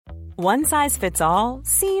One size fits all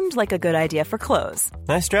seemed like a good idea for clothes.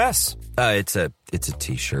 Nice dress. It's a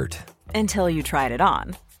T-shirt. Until you tried it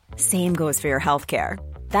on. Same goes for your healthcare.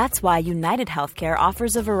 That's why United Healthcare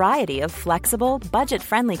offers a variety of flexible,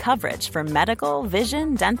 budget-friendly coverage for medical,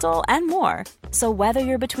 vision, dental, and more. So whether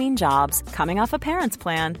you're between jobs, coming off a parent's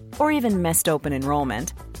plan, or even missed open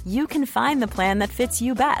enrollment, you can find the plan that fits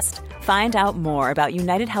you best. Find out more about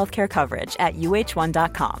United Healthcare coverage at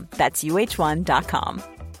uh1.com. That's uh1.com.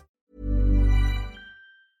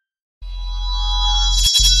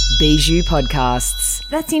 Bijou Podcasts.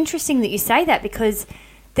 That's interesting that you say that, because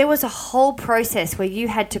there was a whole process where you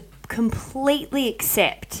had to completely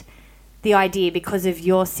accept the idea, because of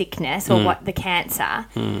your sickness or what the cancer,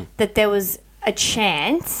 that there was a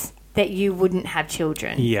chance that you wouldn't have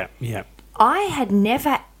children. Yeah. I had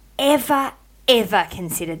never, ever, ever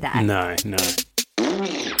considered that. No.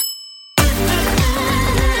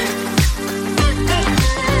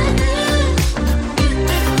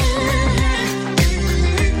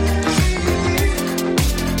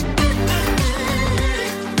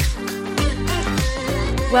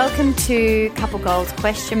 Welcome to Couple Goals ?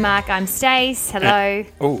 I'm Stace. Hello.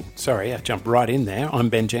 Sorry, I jumped right in there. I'm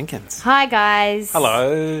Ben Jenkins. Hi, guys.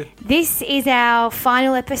 Hello. This is our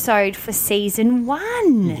final episode for season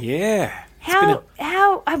 1. Yeah. How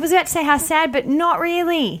I was about to say how sad, but not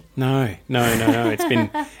really. No.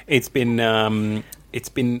 It's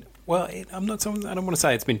been well, I don't want to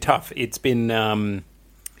say it's been tough. It's been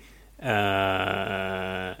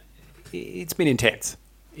intense,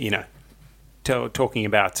 talking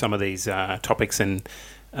about some of these topics and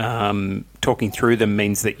talking through them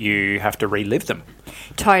means that you have to relive them.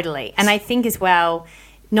 Totally. And I think as well,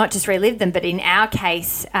 not just relive them, but in our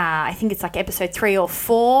case, I think it's like episode 3 or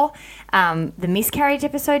 4, the miscarriage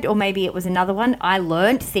episode, or maybe it was another one. I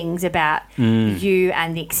learned things about you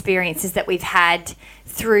and the experiences that we've had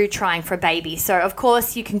through trying for a baby. So, of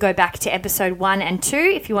course, you can go back to episode 1 and 2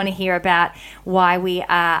 if you want to hear about why we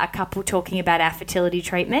are a couple talking about our fertility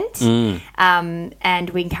treatment. And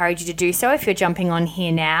we encourage you to do so if you're jumping on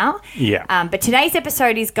here now. Yeah. But today's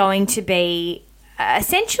episode is going to be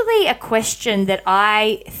essentially a question that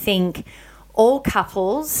I think all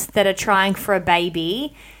couples that are trying for a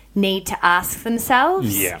baby need to ask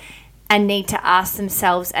themselves. Yeah. And need to ask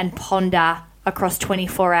themselves and ponder across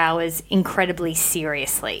 24 hours incredibly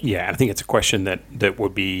seriously. Yeah, I think it's a question that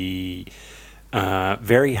would be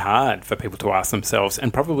very hard for people to ask themselves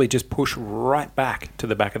and probably just push right back to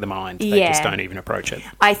the back of the mind. They just don't even approach it.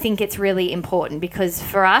 I think it's really important because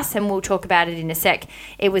for us, and we'll talk about it in a sec,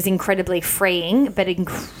 it was incredibly freeing but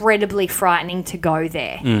incredibly frightening to go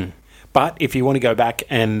there. But if you want to go back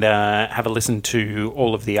and have a listen to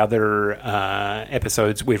all of the other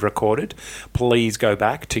episodes we've recorded, please go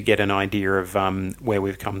back to get an idea of where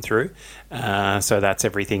we've come through. So that's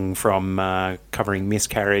everything from covering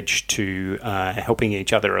miscarriage to helping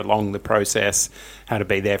each other along the process, how to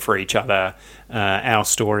be there for each other, our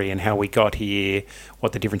story and how we got here,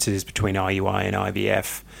 what the difference is between IUI and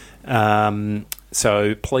IVF.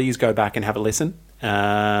 So please go back and have a listen.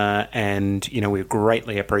 And we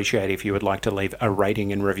greatly appreciate if you would like to leave a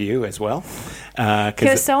rating and review as well.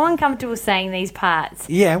 You're so uncomfortable saying these parts.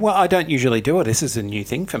 Yeah, well, I don't usually do it. This is a new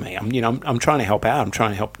thing for me. I'm trying to help out. I'm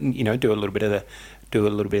trying to help. Do a little bit of the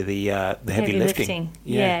heavy lifting.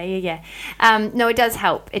 Yeah. No, it does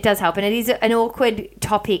help. It does help, and it is an awkward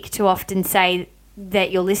topic to often say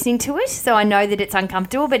that you're listening to it, so I know that it's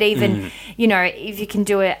uncomfortable, but even if you can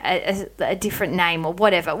do a different name or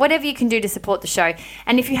whatever you can do to support the show.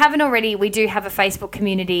 And if you haven't already, we do have a Facebook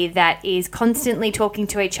community that is constantly talking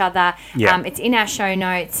to each other. It's in our show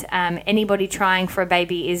notes. Anybody trying for a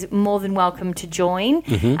baby is more than welcome to join.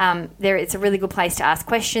 It's a really good place to ask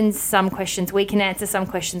questions. Some questions we can answer, some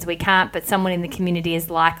questions we can't, but someone in the community has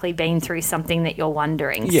likely been through something that you're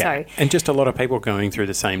wondering. And just a lot of people going through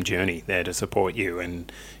the same journey there to support you.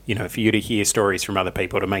 And, for you to hear stories from other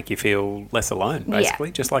people to make you feel less alone,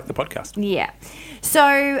 basically, just like the podcast. Yeah.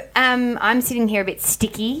 So I'm sitting here a bit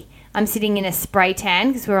sticky. I'm sitting in a spray tan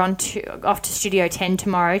because we're off to Studio 10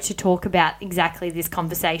 tomorrow to talk about exactly this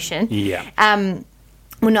conversation. Yeah. Well,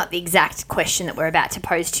 not the exact question that we're about to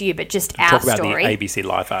pose to you, but just our story. Talk about story. the ABC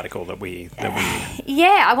Life article that we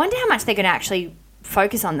Yeah, I wonder how much they're going to actually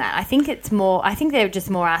focus on that. I think they're just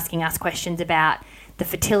more asking us questions about the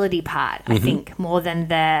fertility part, I think, more than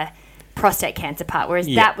the prostate cancer part, whereas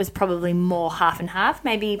that was probably more half and half,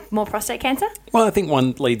 maybe more prostate cancer. Well, I think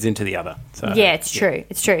one leads into the other. So yeah, it's true.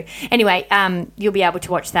 It's true. Anyway, you'll be able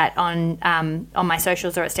to watch that on my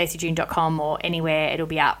socials or at staceyjune.com or anywhere. It'll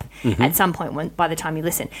be up at some point by the time you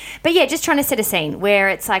listen. But yeah, just trying to set a scene where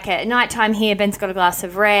it's like at nighttime here. Ben's got a glass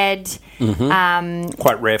of red.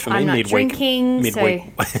 Quite rare for me. I'm not drinking.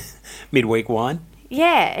 Midweek wine.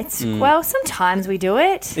 Yeah, it's well. Sometimes we do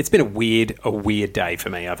it. It's been a weird day for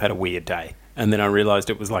me. I've had a weird day, and then I realised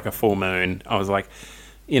it was like a full moon. I was like,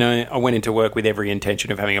 I went into work with every intention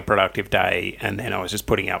of having a productive day, and then I was just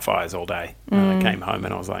putting out fires all day. And I came home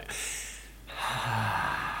and I was like,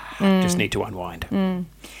 just need to unwind.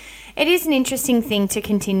 It is an interesting thing to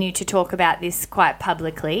continue to talk about this quite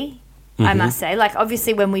publicly. I must say, like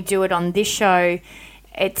obviously when we do it on this show,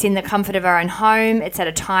 it's in the comfort of our own home. It's at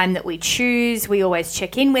a time that we choose. We always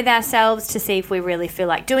check in with ourselves to see if we really feel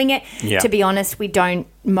like doing it. Yeah. To be honest, we don't.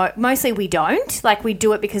 Mostly we don't. Like we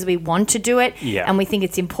do it because we want to do it and we think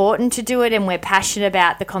it's important to do it and we're passionate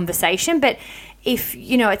about the conversation. But if,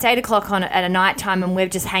 it's 8 o'clock at a night time and we're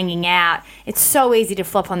just hanging out, it's so easy to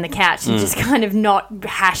flop on the couch and just kind of not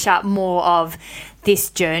hash up more of this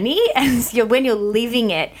journey. And when you're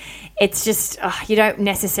living it, it's just, you don't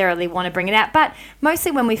necessarily want to bring it out. But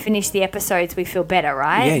mostly when we finish the episodes, we feel better,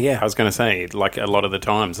 right? Yeah. I was going to say, like a lot of the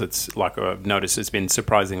times, it's like I've noticed it's been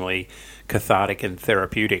surprisingly cathartic and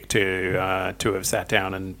therapeutic to have sat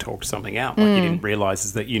down and talked something out. Like you didn't realise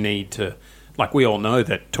is that you need to, like we all know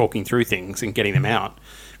that talking through things and getting them out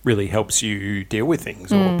really helps you deal with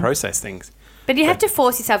things or process things. But you have to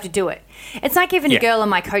force yourself to do it. It's like even a girl in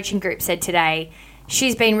my coaching group said today,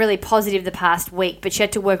 she's been really positive the past week, but she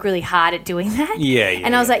had to work really hard at doing that.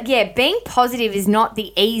 And I was like, being positive is not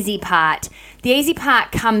the easy part. The easy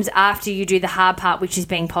part comes after you do the hard part, which is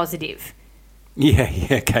being positive.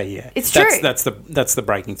 It's true. That's the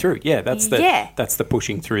breaking through. That's the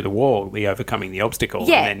pushing through the wall, the overcoming the obstacle.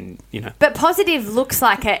 And then, But positive looks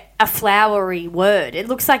like a flowery word. It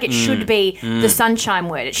looks like it should be the sunshine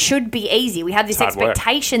word. It should be easy. We have this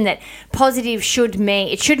expectation that positive should mean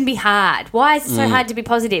it shouldn't be hard. Why is it so hard to be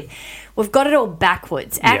positive? We've got it all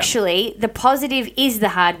backwards. Actually, the positive is the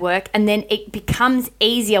hard work, and then it becomes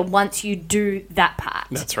easier once you do that part.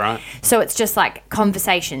 That's right. So it's just like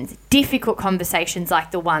conversations, difficult conversations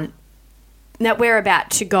like the one that we're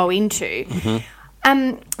about to go into.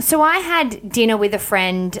 So I had dinner with a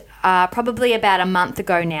friend probably about a month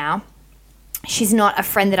ago now. She's not a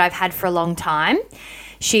friend that I've had for a long time.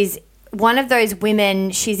 She's one of those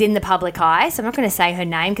women, she's in the public eye, so I'm not going to say her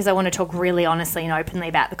name because I want to talk really honestly and openly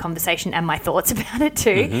about the conversation and my thoughts about it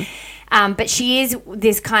too. But she is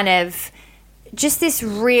this kind of, just this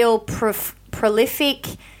real prolific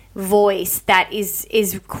voice that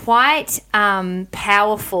is quite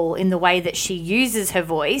powerful in the way that she uses her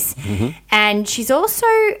voice. And she's also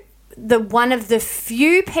one of the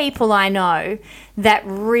few people I know that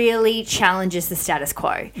really challenges the status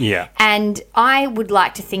quo. And I would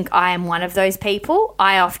like to think I am one of those people.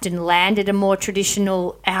 I often land at a more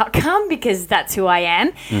traditional outcome because that's who I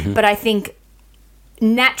am. But I think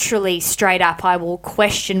naturally, straight up, I will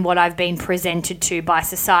question what I've been presented to by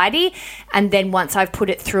society. And then once I've put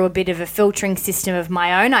it through a bit of a filtering system of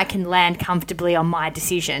my own, I can land comfortably on my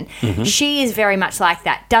decision. She is very much like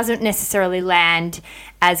that. Doesn't necessarily land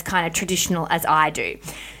as kind of traditional as I do.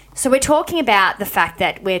 So we're talking about the fact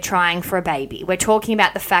that we're trying for a baby. We're talking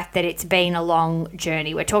about the fact that it's been a long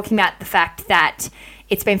journey. We're talking about the fact that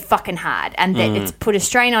it's been fucking hard and that it's put a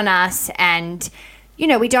strain on us and,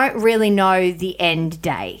 we don't really know the end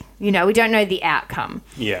day. We don't know the outcome.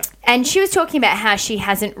 And she was talking about how she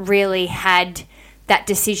hasn't really had that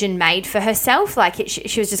decision made for herself. Like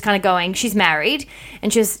she was just kind of going, she's married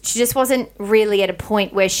and she just wasn't really at a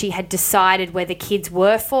point where she had decided whether kids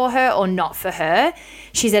were for her or not for her.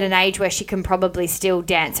 She's at an age where she can probably still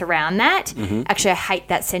dance around that. Actually, I hate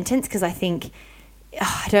that sentence because I think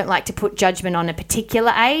I don't like to put judgment on a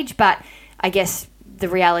particular age, but I guess the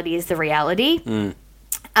reality is the reality.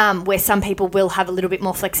 Where some people will have a little bit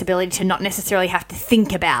more flexibility to not necessarily have to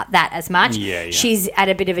think about that as much. She's at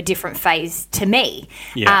a bit of a different phase to me.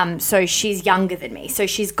 So she's younger than me. So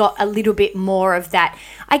she's got a little bit more of that,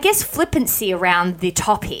 I guess, flippancy around the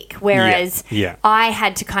topic, whereas I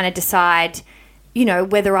had to kind of decide,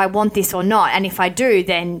 whether I want this or not. And if I do,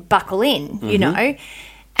 then buckle in,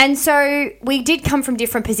 And so we did come from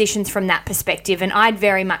different positions from that perspective, and I'd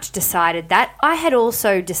very much decided that. I had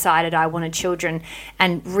also decided I wanted children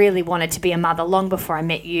and really wanted to be a mother long before I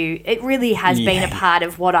met you. It really has been a part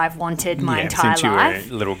of what I've wanted my entire since you life.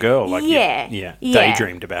 were a little girl, like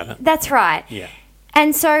daydreamed about it. That's right.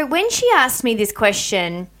 And so when she asked me this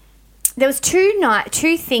question, there was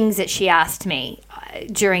two things that she asked me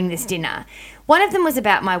during this dinner. One of them was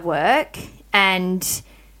about my work, and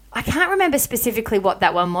I can't remember specifically what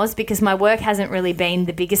that one was because my work hasn't really been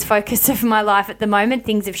the biggest focus of my life at the moment.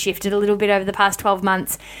 Things have shifted a little bit over the past 12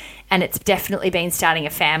 months, and it's definitely been starting a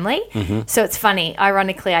family. So it's funny.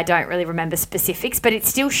 Ironically, I don't really remember specifics, but it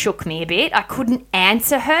still shook me a bit. I couldn't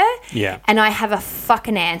answer her. Yeah. And I have a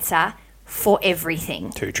fucking answer for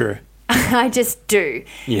everything. Too true. I just do.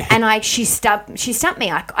 Yeah. And she stumped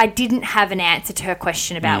me. I didn't have an answer to her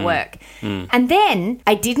question about work. And then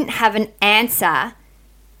I didn't have an answer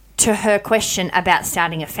to her question about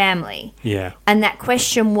starting a family. Yeah. And that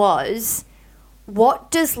question was,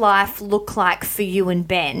 what does life look like for you and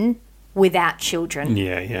Ben without children?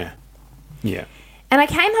 Yeah. And I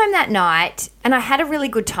came home that night and I had a really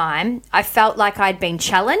good time. I felt like I'd been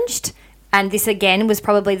challenged. And this, again, was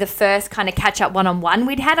probably the first kind of catch-up one-on-one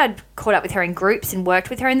we'd had. I'd caught up with her in groups and worked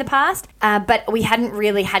with her in the past. But we hadn't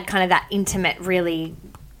really had kind of that intimate, really,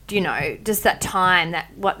 just that time,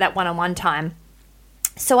 that one-on-one time.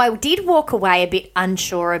 So I did walk away a bit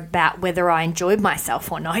unsure about whether I enjoyed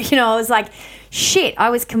myself or not. I was like, shit, I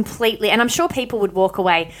was completely... And I'm sure people would walk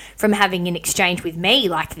away from having an exchange with me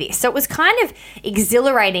like this. So it was kind of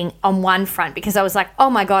exhilarating on one front because I was like, oh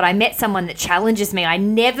my God, I met someone that challenges me. I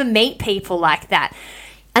never meet people like that.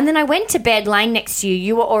 And then I went to bed laying next to you.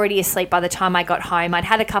 You were already asleep by the time I got home. I'd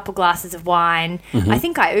had a couple glasses of wine. I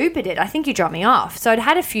think I Ubered it. I think you dropped me off. So I'd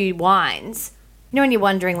had a few wines. When you're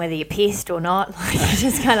wondering whether you're pissed or not, like you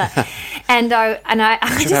just kind of, I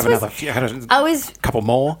Should just have was, another few, a couple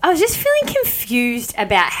more. I was just feeling confused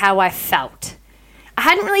about how I felt. I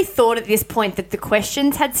hadn't really thought at this point that the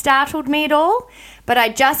questions had startled me at all, but I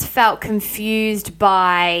just felt confused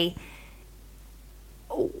by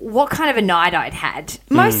what kind of a night I'd had.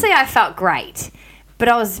 Mostly I felt great, but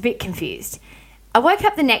I was a bit confused. I woke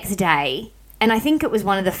up the next day, and I think it was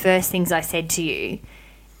one of the first things I said to you.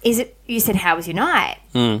 You said, how was your night?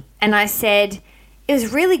 And I said, it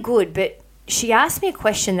was really good, but she asked me a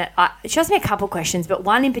question she asked me a couple questions, but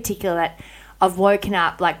one in particular that I've woken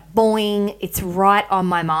up like, boing, it's right on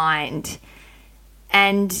my mind.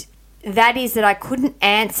 And that is that I couldn't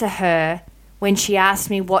answer her when she asked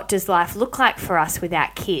me, what does life look like for us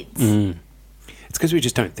without kids? It's because we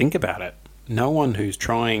just don't think about it. No one who's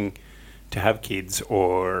trying to have kids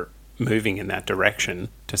or moving in that direction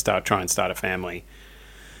to try and start a family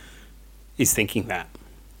is thinking that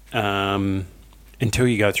until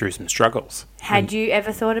you go through some struggles. Had you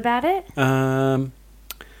ever thought about it?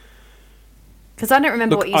 Because I don't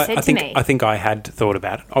remember what you said to me. I think I had thought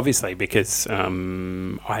about it, obviously, because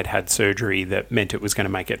I'd had surgery that meant it was going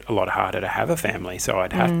to make it a lot harder to have a family. So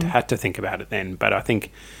I'd had to think about it then. But I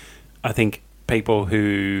think people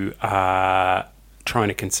who are trying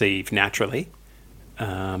to conceive naturally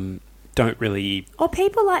don't really... Or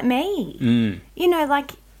people like me.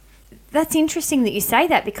 That's interesting that you say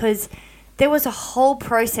that because there was a whole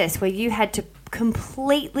process where you had to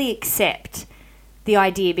completely accept the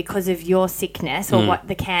idea because of your sickness or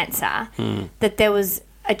the cancer that there was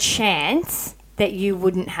a chance that you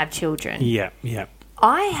wouldn't have children. Yeah.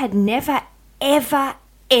 I had never, ever,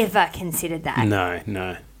 ever considered that.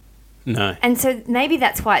 No. And so maybe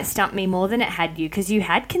that's why it stumped me more than it had you because you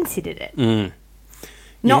had considered it.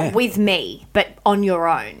 Not with me, but on your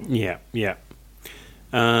own. Yeah.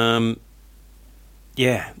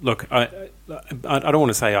 Look, I don't want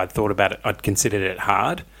to say I'd thought about it, I'd considered it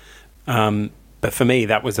hard, but for me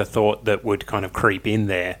that was a thought that would kind of creep in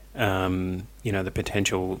there, the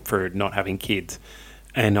potential for not having kids,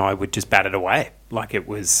 and I would just bat it away like it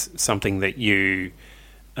was something that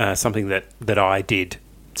something that I did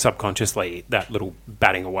subconsciously, that little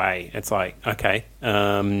batting away. It's like, okay,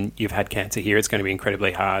 you've had cancer here. It's going to be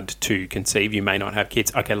incredibly hard to conceive. You may not have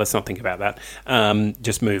kids. Okay, let's not think about that.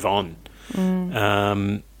 Just move on.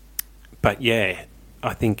 But yeah,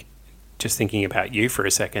 I think just thinking about you for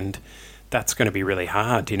a second, that's going to be really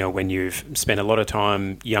hard, when you've spent a lot of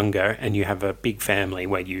time younger and you have a big family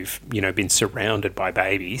where you've, been surrounded by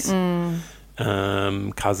babies,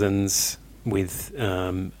 cousins, with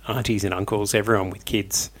aunties and uncles, everyone with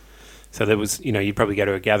kids. So there was, you'd probably go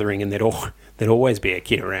to a gathering and there'd always be a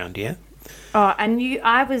kid around, yeah? Oh, and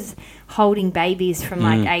I was holding babies from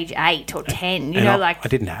like age 8 or 10, I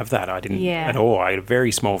didn't have that. I didn't at all. I had a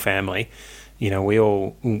very small family. We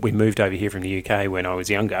moved over here from the UK when I was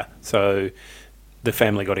younger. So the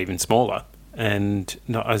family got even smaller and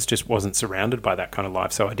I just wasn't surrounded by that kind of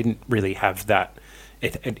life. So I didn't really have that.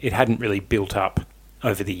 It hadn't really built up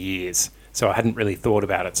over the years. So I hadn't really thought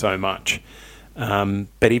about it so much.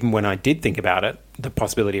 But even when I did think about it, the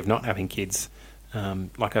possibility of not having kids,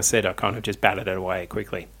 like I said, I kind of just batted it away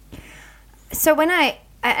quickly. So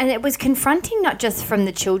and it was confronting not just from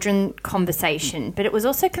the children conversation, but it was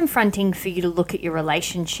also confronting for you to look at your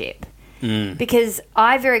relationship. Because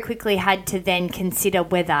I very quickly had to then consider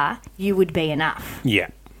whether you would be enough. Yeah.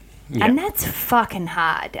 And that's fucking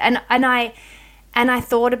hard. And I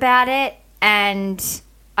thought about it, and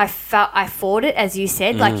I fought it, as you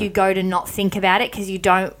said, like you go to not think about it because you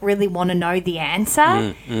don't really want to know the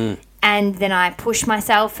answer. And then I pushed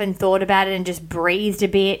myself and thought about it and just breathed a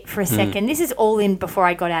bit for a second. This is all in before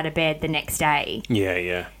I got out of bed the next day.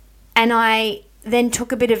 Yeah. And I then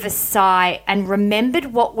took a bit of a sigh and remembered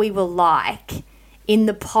what we were like in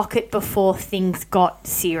the pocket before things got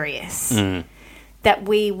serious. That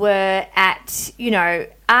we were at,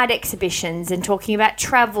 art exhibitions and talking about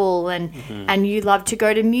travel and you love to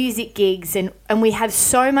go to music gigs and we have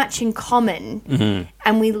so much in common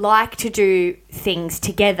and we like to do things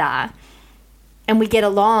together and we get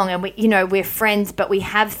along and we're friends, but we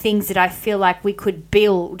have things that I feel like we could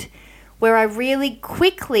build, where I really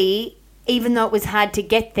quickly, even though it was hard to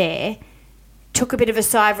get there, took a bit of a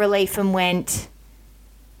sigh of relief and went,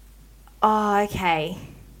 oh, okay.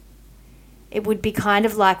 It would be kind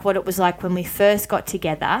of like what it was like when we first got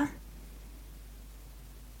together.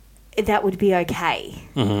 That would be okay.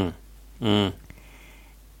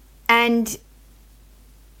 And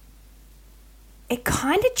it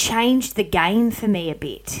kind of changed the game for me a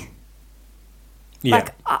bit. Yeah.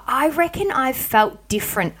 Like, I reckon I've felt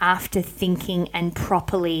different after thinking and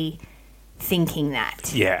properly thinking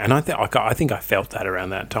that. Yeah, and I think I felt that around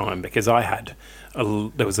that time because I had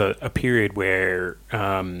there was a period where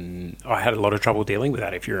I had a lot of trouble dealing with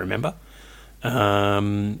that, if you remember,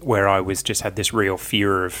 where I had this real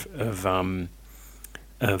fear of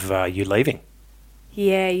you leaving.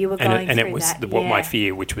 Yeah, you were going and through it was that. my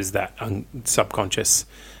fear, which was that subconscious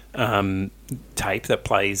tape that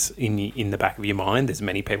plays in the back of your mind. There's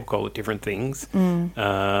many people call it different things.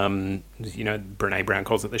 Brene Brown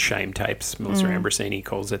calls it the shame tapes. Melissa Ambrosini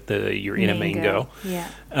calls it your inner mean girl. Yeah.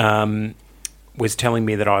 Was telling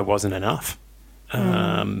me that I wasn't enough,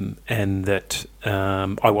 and that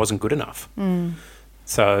I wasn't good enough.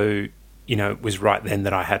 So, it was right then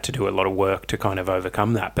that I had to do a lot of work to kind of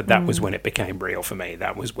overcome that. But that was when it became real for me.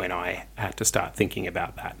 That was when I had to start thinking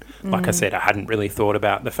about that. Like I said, I hadn't really thought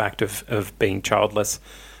about the fact of being childless,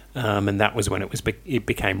 and that was when it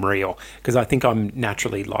became real. Because I think I'm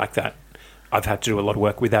naturally like that. I've had to do a lot of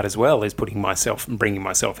work with that as well, is putting myself and bringing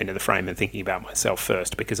myself into the frame and thinking about myself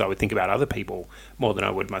first, because I would think about other people more than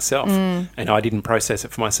I would myself. And I didn't process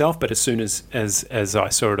it for myself, but as soon as I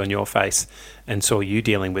saw it on your face and saw you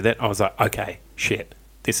dealing with it, I was like, okay, shit,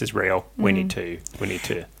 this is real. We need to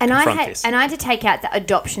confront this. And I had to take out the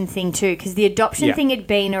adoption thing too, because the adoption thing had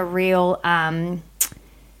been a real...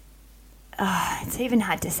 it's even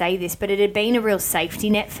hard to say this, but it had been a real safety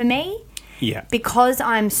net for me. Yeah. Because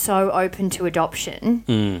I'm so open to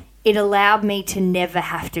adoption, it allowed me to never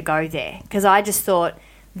have to go there, because I just thought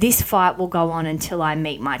this fight will go on until I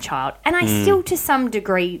meet my child. And I still to some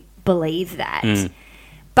degree believe that.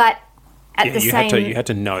 But at the same... You had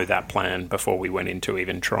to know that plan before we went into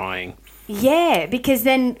even trying. Yeah, because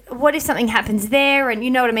then what if something happens there, and you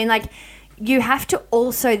know what I mean? Like, you have to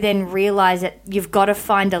also then realise that you've got to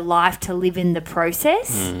find a life to live in the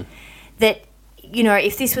process. That...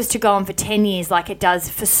 if this was to go on for 10 years like it does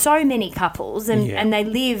for so many couples and they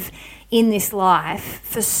live in this life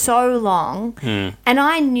for so long, and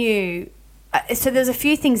I knew... So there's a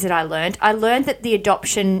few things that I learned. I learned that the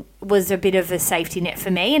adoption was a bit of a safety net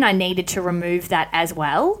for me, and I needed to remove that as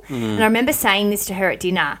well. And I remember saying this to her at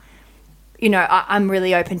dinner, I'm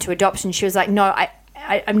really open to adoption. She was like, no,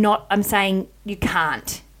 I'm not. I'm saying you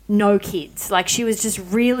can't. No kids. Like, she was just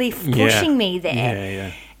really pushing me there.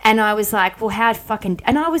 Yeah. And I was like, well, how fucking...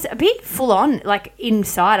 And I was a bit full on, like,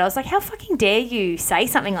 inside. I was like, how fucking dare you say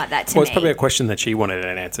something like that to me? Well, it's probably a question that she wanted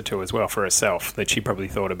an answer to as well for herself, that she probably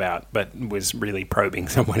thought about, but was really probing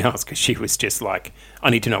someone else, because she was just like, I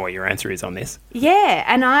need to know what your answer is on this. Yeah,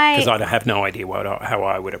 and because I have no idea how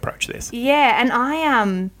I would approach this. Yeah, and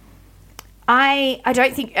I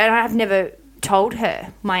don't think... And I've never told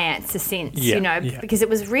her my answer since, because it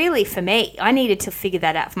was really for me. I needed to figure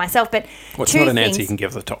that out for myself. But it's not an answer you can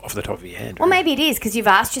give off the top of your head. Well, maybe it is, because you've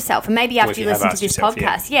asked yourself, and maybe after you listen to this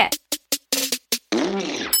podcast,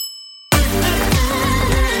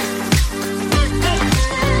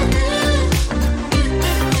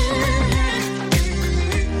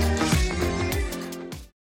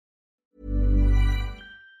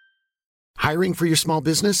 Hiring for your small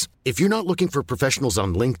business? If you're not looking for professionals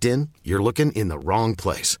on LinkedIn, you're looking in the wrong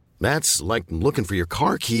place. That's like looking for your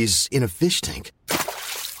car keys in a fish tank.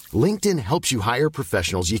 LinkedIn helps you hire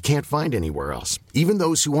professionals you can't find anywhere else, even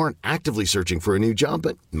those who aren't actively searching for a new job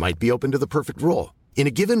but might be open to the perfect role. In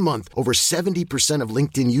a given month, over 70% of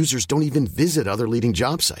LinkedIn users don't even visit other leading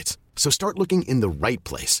job sites. So start looking in the right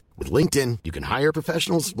place. With LinkedIn, you can hire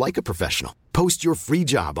professionals like a professional. Post your free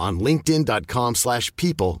job on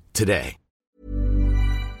linkedin.com/people today.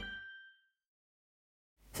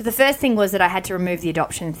 So the first thing was that I had to remove the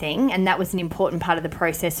adoption thing, and that was an important part of the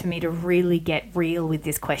process for me to really get real with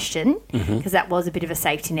this question, because that was a bit of a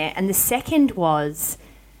safety net. And the second was,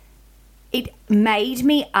 it made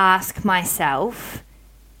me ask myself,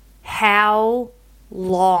 how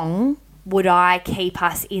long would I keep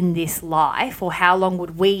us in this life, or how long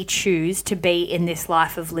would we choose to be in this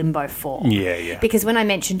life of limbo for? Yeah. Because when I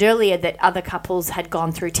mentioned earlier that other couples had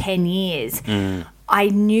gone through 10 years, I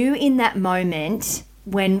knew in that moment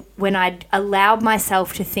when I'd allowed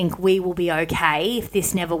myself to think we will be okay if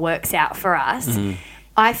this never works out for us,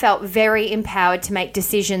 I felt very empowered to make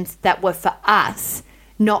decisions that were for us,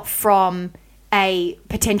 not from a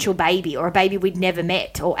potential baby or a baby we'd never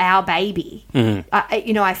met or our baby.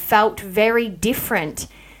 I felt very different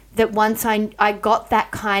that once I got that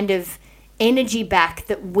kind of energy back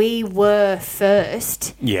that we were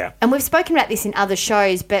first. Yeah. And we've spoken about this in other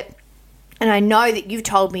shows, and I know that you've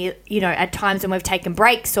told me, at times when we've taken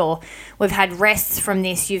breaks or we've had rests from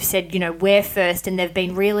this, you've said, we're first, and they've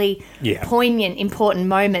been really poignant, important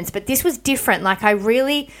moments. But this was different. Like, I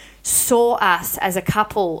really saw us as a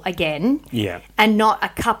couple again, and not a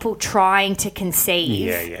couple trying to conceive.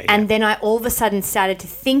 Yeah. And then I all of a sudden started to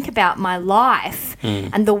think about my life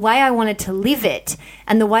and the way I wanted to live it,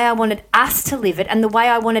 and the way I wanted us to live it, and the way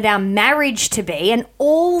I wanted our marriage to be, and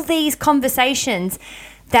all these conversations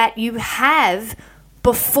that you have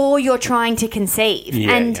before you're trying to conceive.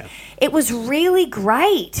 It was really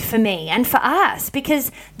great for me and for us,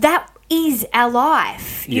 because that is our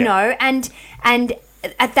life, you know, and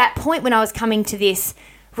at that point when I was coming to this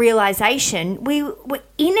realization, we were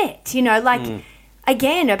in it,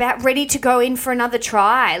 again, about ready to go in for another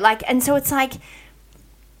try. And so it's like,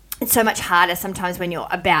 it's so much harder sometimes when you're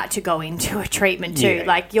about to go into a treatment too.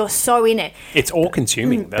 You're so in it. It's all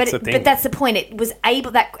consuming. That's the thing. But that's the point. It was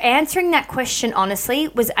answering that question honestly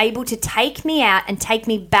was able to take me out and take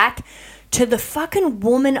me back to the fucking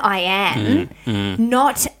woman I am,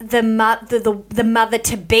 not the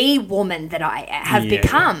mother-to-be woman that I have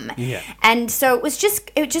become. Yeah. And so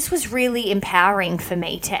it just was really empowering for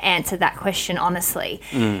me to answer that question honestly.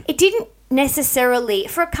 It didn't necessarily,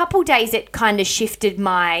 for a couple days it kind of shifted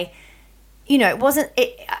my, I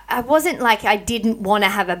wasn't like I didn't want to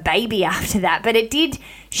have a baby after that, but it did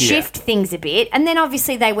shift things a bit. And then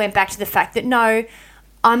obviously they went back to the fact that no,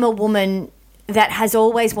 I'm a woman that has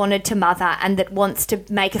always wanted to mother and that wants to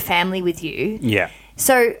make a family with you. Yeah.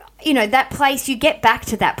 So, that place, you get back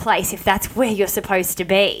to that place if that's where you're supposed to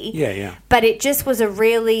be. Yeah. But it just was a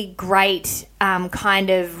really great kind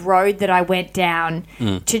of road that I went down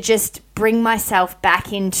to just bring myself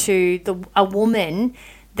back into a woman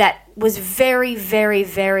that was very, very,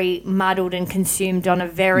 very muddled and consumed on a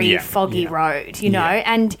very foggy road,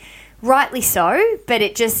 and rightly so, but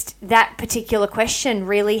that particular question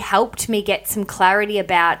really helped me get some clarity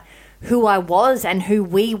about who I was and who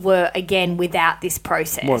we were again without this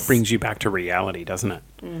process. Well, it brings you back to reality, doesn't it?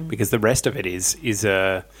 Because the rest of it is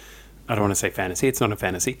a, I don't want to say fantasy. It's not a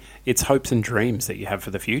fantasy. It's hopes and dreams that you have for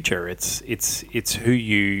the future. It's who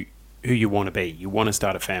you want to be. You want to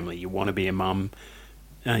start a family. You want to be a mum.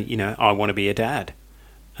 I want to be a dad.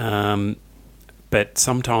 But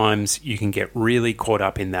sometimes you can get really caught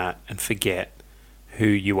up in that and forget who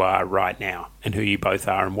you are right now and who you both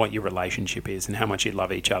are and what your relationship is and how much you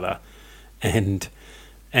love each other and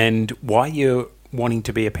why you're wanting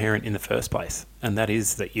to be a parent in the first place. And that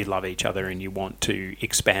is that you love each other and you want to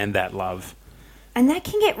expand that love. And that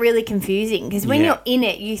can get really confusing because when you're in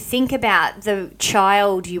it, you think about the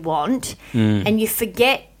child you want and you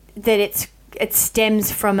forget that it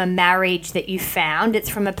stems from a marriage that you found. It's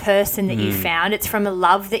from a person that you found. It's from a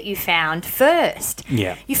love that you found first.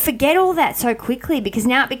 Yeah. You forget all that so quickly because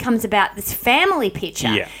now it becomes about this family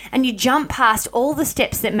picture. Yeah. And you jump past all the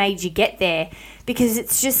steps that made you get there because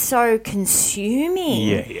it's just so consuming.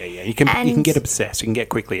 Yeah. You can get obsessed. You can get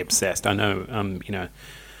quickly obsessed. I know,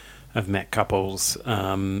 I've met couples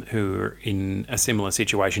who are in a similar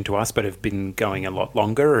situation to us but have been going a lot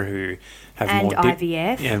longer who have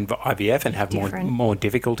IVF and have more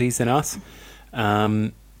difficulties than us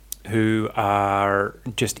who are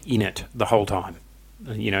just in it the whole time,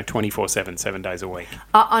 24/7, 7 days a week.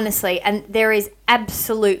 Honestly, and there is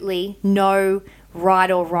absolutely no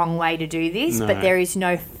right or wrong way to do this, but there is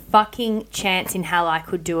no fucking chance in hell I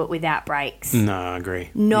could do it without breaks. No, I agree.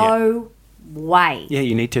 No way. Yeah,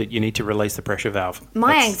 you need to release the pressure valve.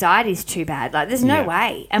 My anxiety is too bad. Like, there's no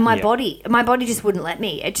way. And my body just wouldn't let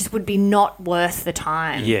me. It just would be not worth the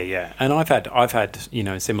time. Yeah. And I've had,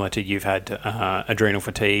 similar to you've had adrenal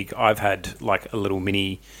fatigue. I've had like a little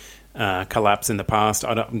mini collapse in the past.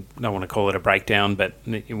 I don't want to call it a breakdown, but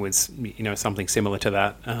it was, something similar to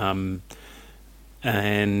that.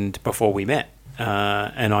 And before we met.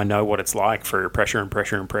 And I know what it's like for pressure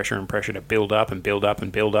to build up and build up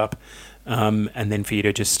and build up. And then for you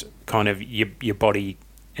to just kind of your body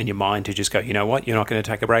and your mind to just go, you know what, you're not going to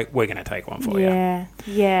take a break, we're going to take one for you.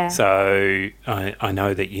 Yeah. So I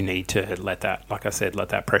know that you need to let that, like I said, let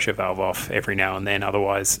that pressure valve off every now and then.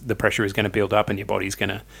 Otherwise, the pressure is going to build up and it's going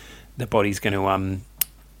to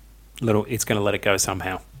let it go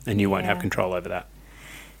somehow, and you won't have control over that.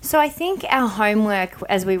 So I think our homework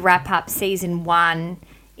as we wrap up season 1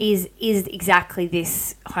 is exactly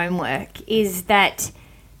this homework, is that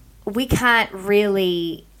we can't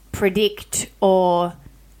really predict or,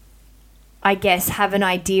 I guess, have an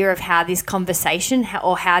idea of how this conversation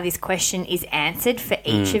or how this question is answered for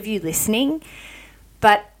each of you listening.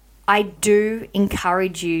 But I do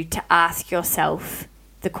encourage you to ask yourself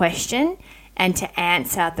the question and to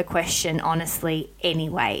answer the question honestly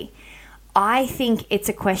anyway. I think it's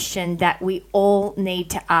a question that we all need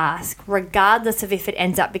to ask, regardless of if it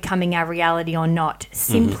ends up becoming our reality or not,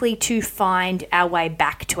 simply to find our way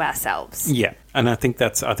back to ourselves. Yeah, and I think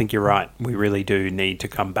you're right. We really do need to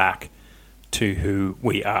come back to who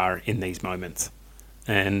we are in these moments.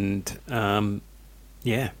 And,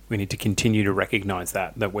 we need to continue to recognise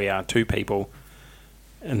that we are two people,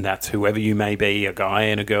 and that's whoever you may be, a guy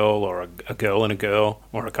and a girl, or a girl and a girl,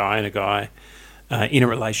 or a guy and a guy, in a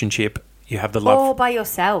relationship. You have the love. Or by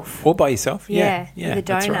yourself. Yeah, the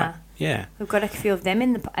donor. Right. Yeah. We've got a few of them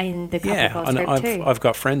in the couple and group too. I've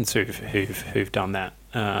got friends who've done that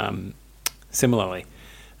similarly.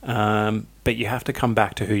 But you have to come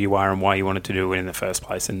back to who you are and why you wanted to do it in the first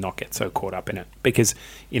place, and not get so caught up in it. Because,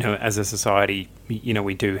 as a society,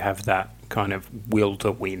 we do have that kind of will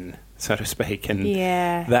to win, so to speak, and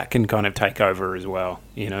that can kind of take over as well.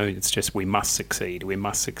 It's just we must succeed.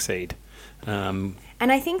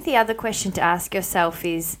 And I think the other question to ask yourself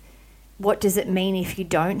is, what does it mean if you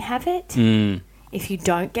don't have it? If you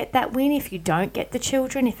don't get that win, if you don't get the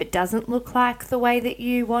children, if it doesn't look like the way that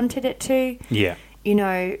you wanted it to? Yeah.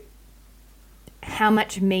 How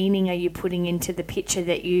much meaning are you putting into the picture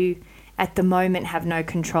that you, at the moment, have no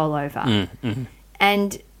control over?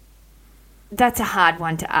 And that's a hard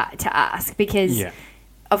one to ask because... Yeah.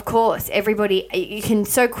 Of course, everybody, you can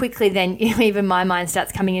so quickly then, even my mind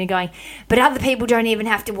starts coming in and going, but other people don't even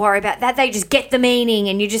have to worry about that. They just get the meaning,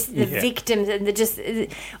 and you're just the victims, and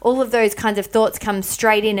all of those kinds of thoughts come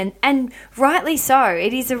straight in. And rightly so.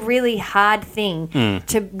 It is a really hard thing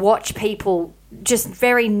to watch people just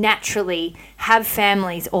very naturally have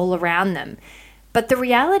families all around them. But the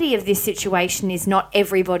reality of this situation is not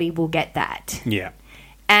everybody will get that. Yeah.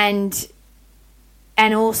 And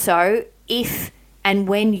also, if... and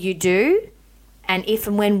when you do, and if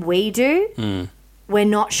and when we do, we're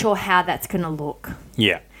not sure how that's going to look.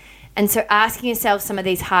 Yeah. And so asking yourself some of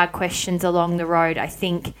these hard questions along the road, I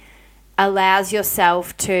think, allows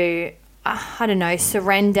yourself to,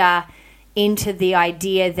 surrender into the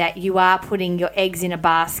idea that you are putting your eggs in a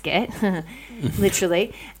basket,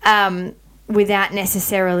 literally, without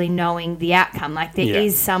necessarily knowing the outcome. Like there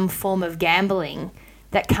is some form of gambling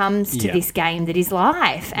that comes to this game that is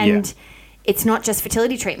life. And it's not just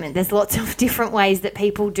fertility treatment. There's lots of different ways that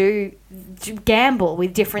people do gamble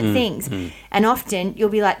with different things. And often you'll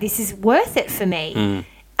be like, this is worth it for me.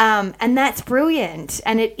 And that's brilliant.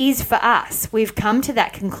 And it is for us. We've come to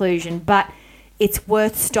that conclusion. But it's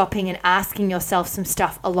worth stopping and asking yourself some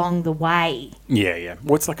stuff along the way. Yeah.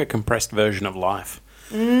 What's like a compressed version of life?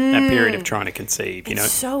 That period of trying to conceive, It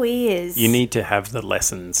so is. You need to have the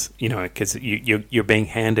lessons, because you're being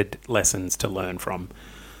handed lessons to learn from.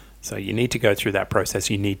 So you need to go through that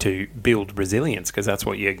process. You need to build resilience, because that's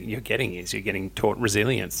what you're getting is you're getting taught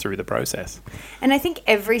resilience through the process. And I think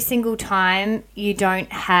every single time you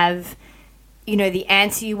don't have, the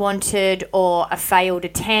answer you wanted, or a failed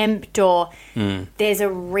attempt, or there's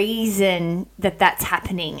a reason that that's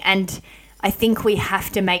happening. And I think we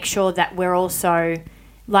have to make sure that we're also,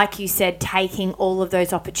 like you said, taking all of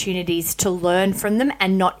those opportunities to learn from them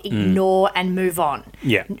and not ignore and move on.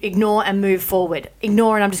 Yeah. Ignore and move forward.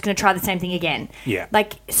 Ignore and I'm just going to try the same thing again. Yeah.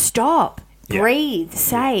 Like, stop, breathe,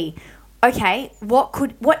 say, okay,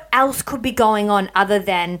 what else could be going on other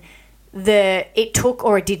than it took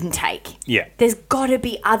or it didn't take. Yeah. There's got to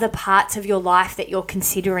be other parts of your life that you're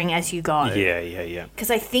considering as you go. Yeah.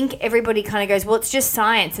 Because I think everybody kind of goes, well, it's just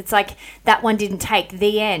science. It's like that one didn't take,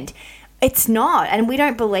 the end. It's not, and we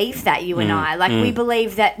don't believe that, you and I. Like, we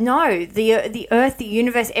believe that, no, the earth, the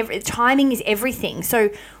universe, timing is everything.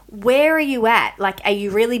 So where are you at? Like, are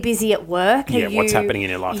you really busy at work? What's happening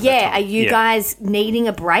in your life at Yeah, that time? are you guys needing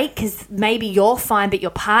a break? Because maybe you're fine, but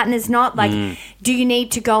your partner's not. Like, do you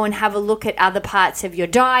need to go and have a look at other parts of your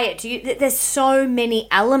diet? There's so many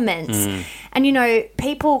elements. And, you know,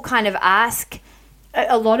 people kind of ask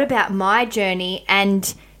a lot about my journey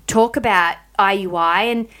and talk about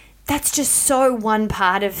IUI, and that's just so one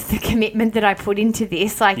part of the commitment that I put into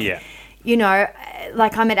this. Like, you know,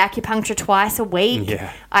 like I'm at acupuncture twice a week.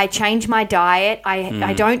 Yeah. I change my diet.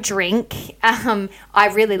 I don't drink.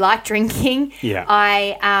 I really like drinking. Yeah.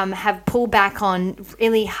 I have pulled back on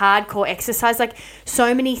really hardcore exercise. Like,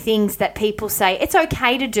 so many things that people say it's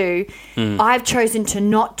okay to do. I've chosen to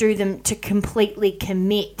not do them, to completely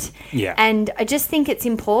commit. Yeah. And I just think it's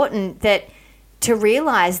important that to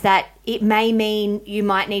realise that it may mean you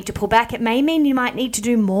might need to pull back. It may mean you might need to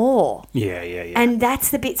do more. Yeah. And that's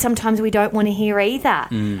the bit sometimes we don't want to hear either.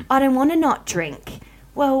 I don't want to not drink.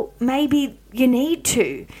 Well, maybe you need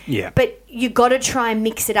to. Yeah. But you got to try and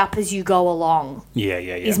mix it up as you go along. Yeah.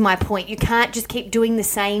 Is my point. You can't just keep doing the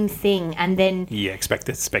same thing and then... Yeah, expect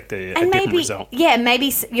a different result. Yeah,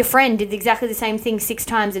 maybe your friend did exactly the same thing 6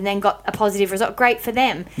 times and then got a positive result. Great for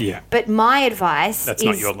them. Yeah. But my advice That's is...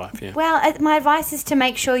 not your life, yeah. Well, my advice is to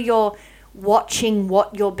make sure you're watching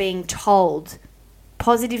what you're being told.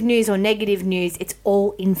 Positive news or negative news, it's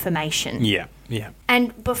all information. Yeah.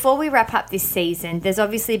 And before we wrap up this season, there's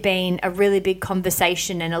obviously been a really big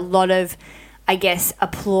conversation and a lot of, I guess,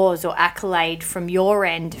 applause or accolade from your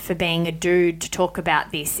end for being a dude to talk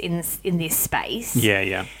about this in this space.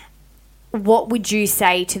 Yeah. What would you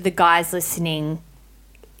say to the guys listening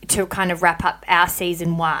to kind of wrap up our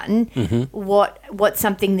season 1? What's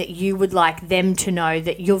something that you would like them to know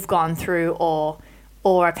that you've gone through,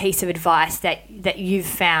 or a piece of advice that you've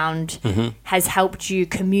found has helped you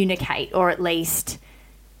communicate, or at least,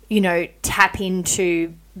 you know, tap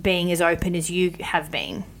into being as open as you have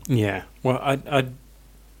been? Yeah. Well,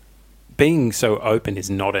 being so open is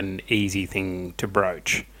not an easy thing to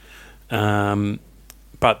broach.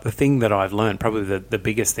 But the thing that I've learned, probably the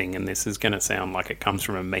biggest thing, and this is going to sound like it comes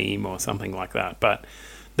from a meme or something like that, but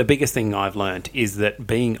the biggest thing I've learned is that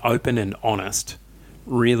being open and honest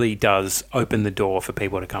really does open the door for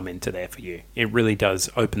people to come into there for you. It really does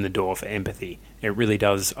open the door for empathy. It really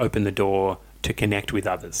does open the door to connect with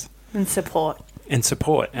others. And support.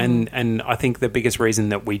 And I think the biggest reason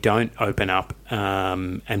that we don't open up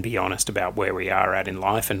and be honest about where we are at in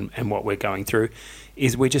life and what we're going through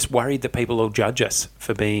is we're just worried that people will judge us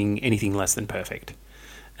for being anything less than perfect.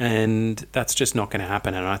 And that's just not going to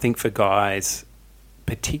happen. And I think for guys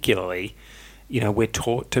particularly, you know, we're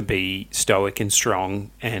taught to be stoic and strong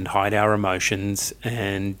and hide our emotions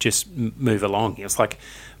and just move along. It was like,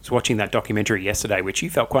 I was watching that documentary yesterday, which you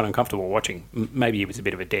felt quite uncomfortable watching. Maybe he was a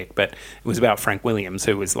bit of a dick, but it was about Frank Williams,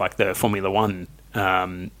 who was like the Formula One.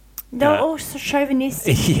 They were all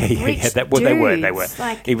chauvinistic. Yeah. They were.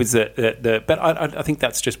 Like, he was but I think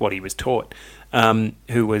that's just what he was taught.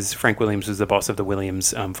 Frank Williams was the boss of the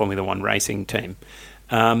Williams Formula One racing team.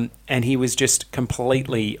 And he was just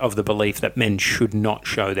completely of the belief that men should not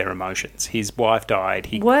show their emotions. His wife died.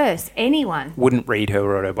 Worse, anyone. Wouldn't read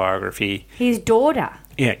her autobiography. His daughter.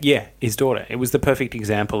 Yeah, his daughter. It was the perfect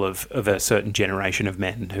example of a certain generation of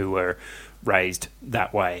men who were raised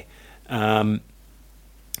that way.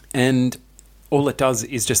 And all it does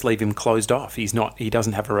is just leave him closed off. He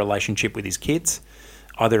doesn't have a relationship with his kids,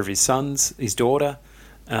 either of his sons, his daughter.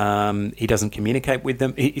 He doesn't communicate with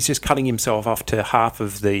them. He's just cutting himself off to half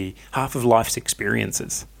of life's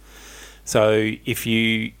experiences. So if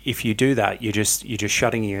you do that, you're just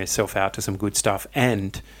shutting yourself out to some good stuff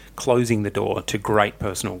and closing the door to great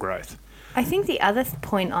personal growth. I think the other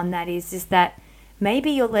point on that is that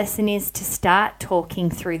maybe your lesson is to start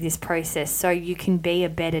talking through this process so you can be a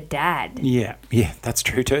better dad. Yeah, that's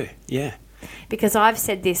true too. Yeah. Because I've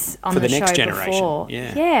said this on the show before.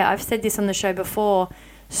 Yeah, I've said this on the show before.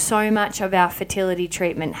 So much of our fertility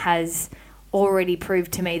treatment has already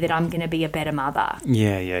proved to me that I'm going to be a better mother.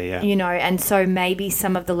 Yeah. You know, and so maybe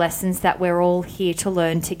some of the lessons that we're all here to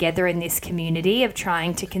learn together in this community of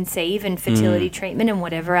trying to conceive and fertility treatment and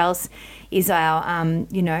whatever else is our,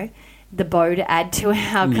 the bow to add to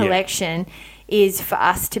our collection is for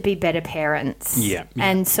us to be better parents. Yeah.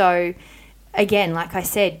 And so again, like I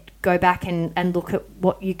said, go back and look at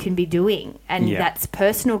what you can be doing. And that's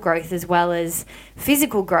personal growth as well as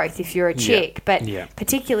physical growth if you're a chick. But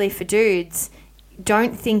particularly for dudes,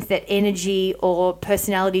 don't think that energy or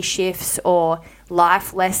personality shifts or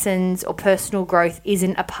life lessons or personal growth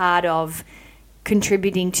isn't a part of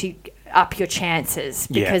contributing to up your chances.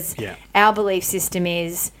 Because our belief system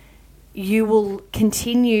is you will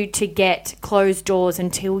continue to get closed doors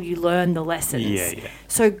until you learn the lessons.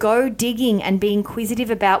 So go digging and be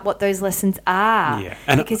inquisitive about what those lessons are.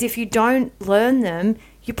 Because if you don't learn them,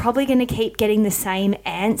 you're probably going to keep getting the same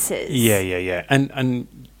answers. And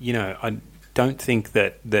you know, I don't think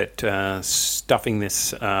that stuffing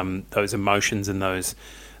those emotions and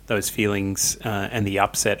those feelings and the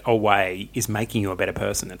upset away is making you a better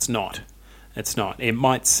person. It's not. It's not. It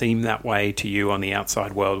might seem that way to you on the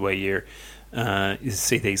outside world where you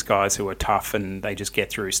see these guys who are tough and they just get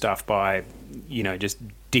through stuff by, you know, just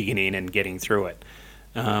digging in and getting through it.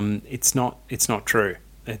 It's not true.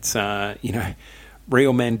 It's, you know,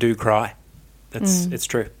 real men do cry. It's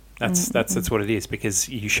true. That's what it is, because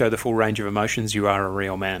you show the full range of emotions, you are a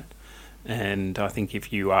real man. And I think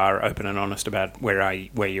if you are open and honest about where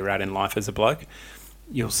you're at in life as a bloke,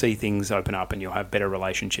 you'll see things open up and you'll have better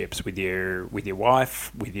relationships with your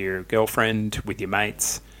wife, with your girlfriend, with your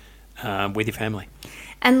mates, with your family.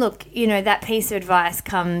 And look, you know, that piece of advice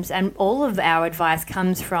comes, and all of our advice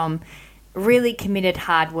comes from really committed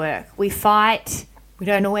hard work. We fight. We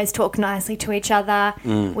don't always talk nicely to each other.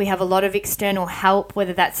 We have a lot of external help,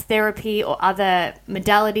 whether that's therapy or other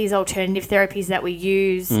modalities, alternative therapies that we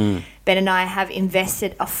use. Ben and I have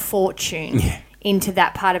invested a fortune into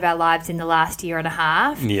that part of our lives in the last year and a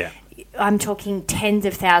half. I'm talking tens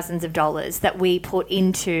of thousands of dollars that we put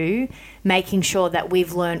into making sure that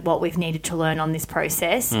we've learned what we've needed to learn on this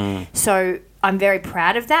process. So I'm very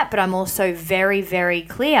proud of that, but I'm also very, very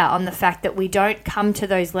clear on the fact that we don't come to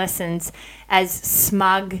those lessons as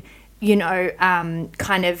smug, you know,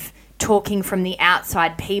 kind of talking from the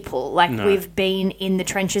outside people. Like, we've been in the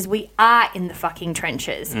trenches. We are in the fucking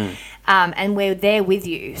trenches. And we're there with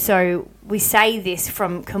you. So we say this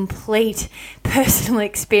from complete personal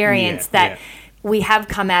experience that we have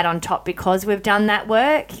come out on top because we've done that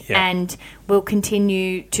work, and we'll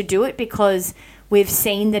continue to do it because we've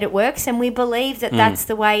seen that it works, and we believe that that's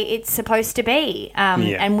the way it's supposed to be.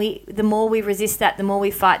 And the more we resist that, the more we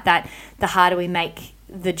fight that, the harder we make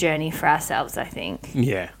the journey for ourselves, I think.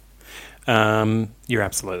 You're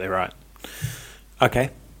absolutely right. Okay.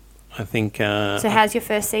 I think... so how's your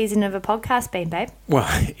first season of a podcast been, babe? Well,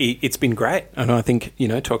 it's been great. And I think, you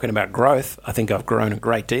know, talking about growth, I think I've grown a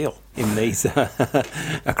great deal in these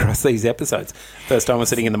across these episodes. First time I was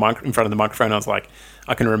sitting in front of the microphone, I was like,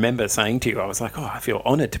 I can remember saying to you, I was like, oh, I feel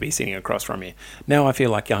honoured to be sitting across from you. Now I feel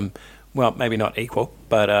like I'm, well, maybe not equal,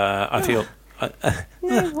 but I feel...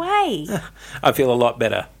 No way. I feel a lot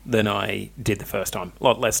better than I did the first time. A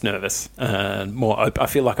lot less nervous, more open. I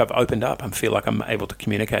feel like I've opened up. I feel like I'm able to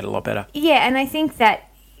communicate a lot better. Yeah, and I think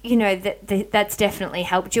that, you know, that's definitely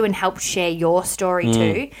helped you and helped share your story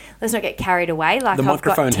too. Let's not get carried away. Like, I've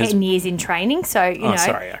got 10 years in training, so, you know,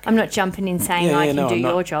 okay. I'm not jumping in saying I can do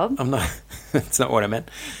your job. I'm not. That's not what I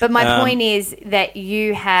meant. But my point is that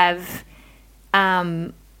you have...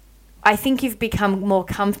 I think you've become more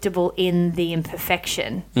comfortable in the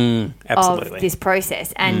imperfection of this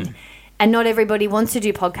process. And not everybody wants to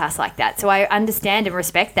do podcasts like that. So I understand and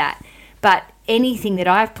respect that. But anything that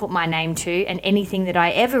I've put my name to and anything that I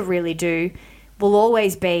ever really do will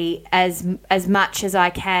always be as much as I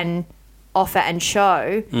can offer and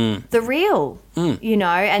show the real, you know.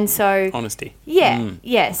 And so... honesty.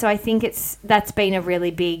 Yeah. So I think that's been a really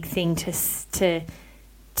big thing to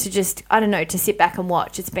just, I don't know, to sit back and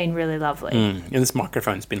watch. It's been really lovely. And this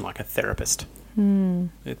microphone's been like a therapist.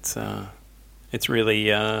 It's really,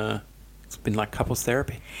 it's been like couples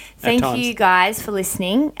therapy. Thank you guys for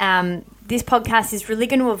listening. This podcast is really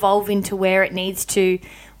going to evolve into where it needs to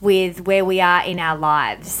with where we are in our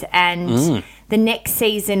lives. And the next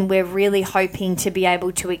season, we're really hoping to be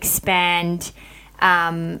able to expand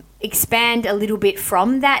a little bit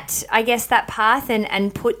from that, I guess, that path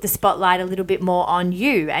and put the spotlight a little bit more on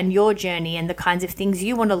you and your journey and the kinds of things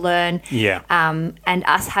you want to learn. And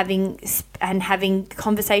us having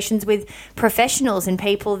conversations with professionals and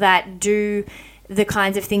people that do the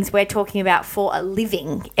kinds of things we're talking about for a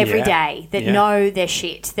living every day, that know their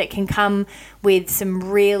shit, that can come with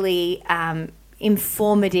some really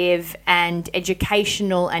informative and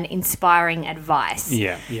educational and inspiring advice.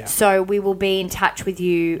 So we will be in touch with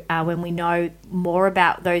you when we know more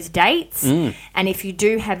about those dates. And if you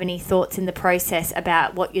do have any thoughts in the process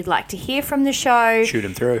about what you'd like to hear from the show, shoot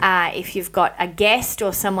them through. If you've got a guest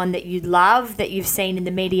or someone that you love that you've seen in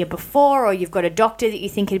the media before, or you've got a doctor that you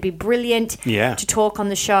think would be brilliant to talk on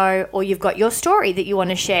the show, or you've got your story that you want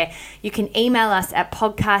to share, you can email us at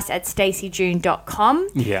podcast@staceyjune.com.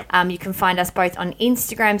 You can find us both on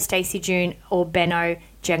Instagram, Stacey June, or Benno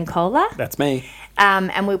Gencola. That's me.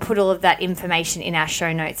 And we'll put all of that information in our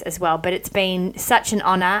show notes as well. But it's been such an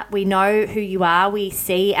honour. We know who you are. We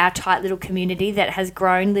see our tight little community that has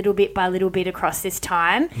grown little bit by little bit across this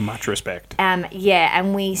time. Much respect. And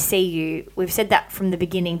we see you. We've said that from the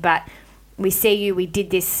beginning, but we see you. We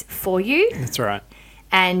did this for you. That's right.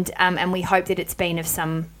 And we hope that it's been of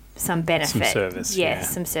some benefit. Some service.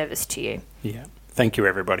 Yes, some service to you. Yeah. Thank you,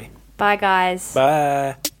 everybody. Bye, guys.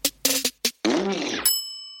 Bye.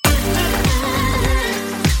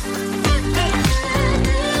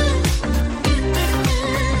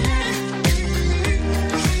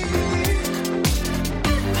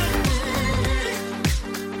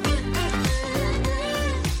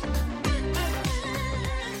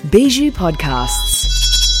 Bijou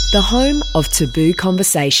Podcasts, the home of taboo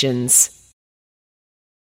conversations.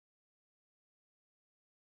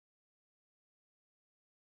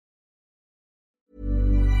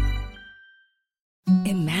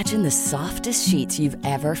 Imagine the softest sheets you've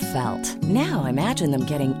ever felt. Now imagine them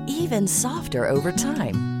getting even softer over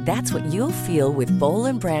time. That's what you'll feel with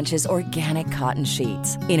Boll & Branch's organic cotton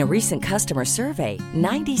sheets. In a recent customer survey,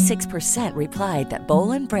 96% replied that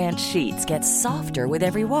Boll & Branch sheets get softer with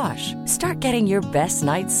every wash. Start getting your best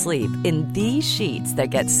night's sleep in these sheets that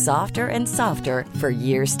get softer and softer for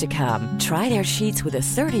years to come. Try their sheets with a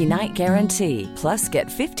 30-night guarantee. Plus, get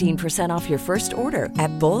 15% off your first order at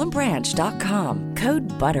bollandbranch.com.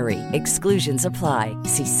 Code BUTTERY. Exclusions apply.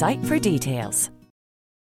 See site for details.